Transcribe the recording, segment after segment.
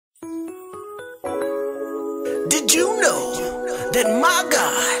Did you know that my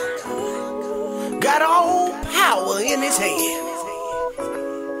God got all power in his hand?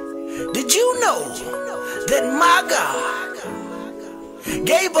 Did you know that my God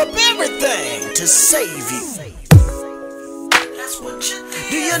gave up everything to save you?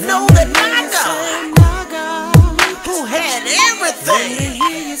 Do you know that my God, who had everything,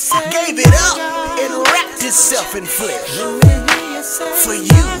 gave it up and wrapped himself in flesh for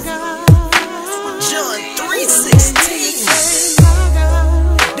you? John 3:16.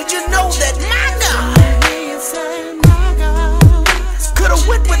 Did you know that my God could have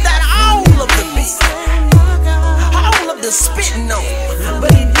went without all of the beat, all of the spitting on,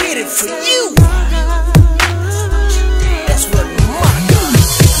 but he did it for you? That's what my God.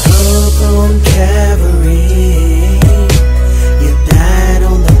 Up on Calvary, you died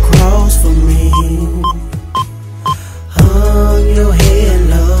on the cross for me. Hung your head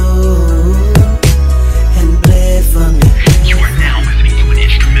low and bled for me. You are now listening to an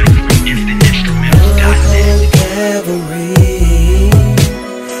instrumental from InstantInstrumentals.net. Up on Calvary,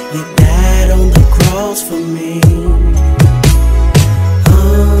 you died on the cross for me.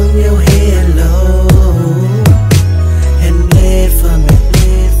 Hung your head low and bled for me.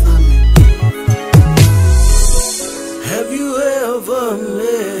 Have you ever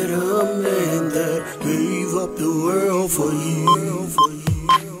met a man that gave up the world for you?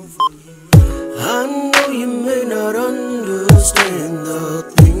 I know you may not understand the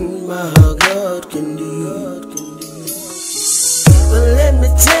things my God can do, but let me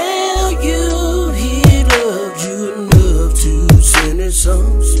tell you, he loved you enough to send his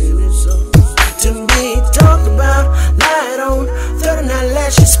son to be talked about, lied on, 39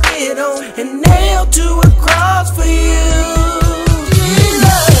 lashes spit on, and nailed to a cross for you.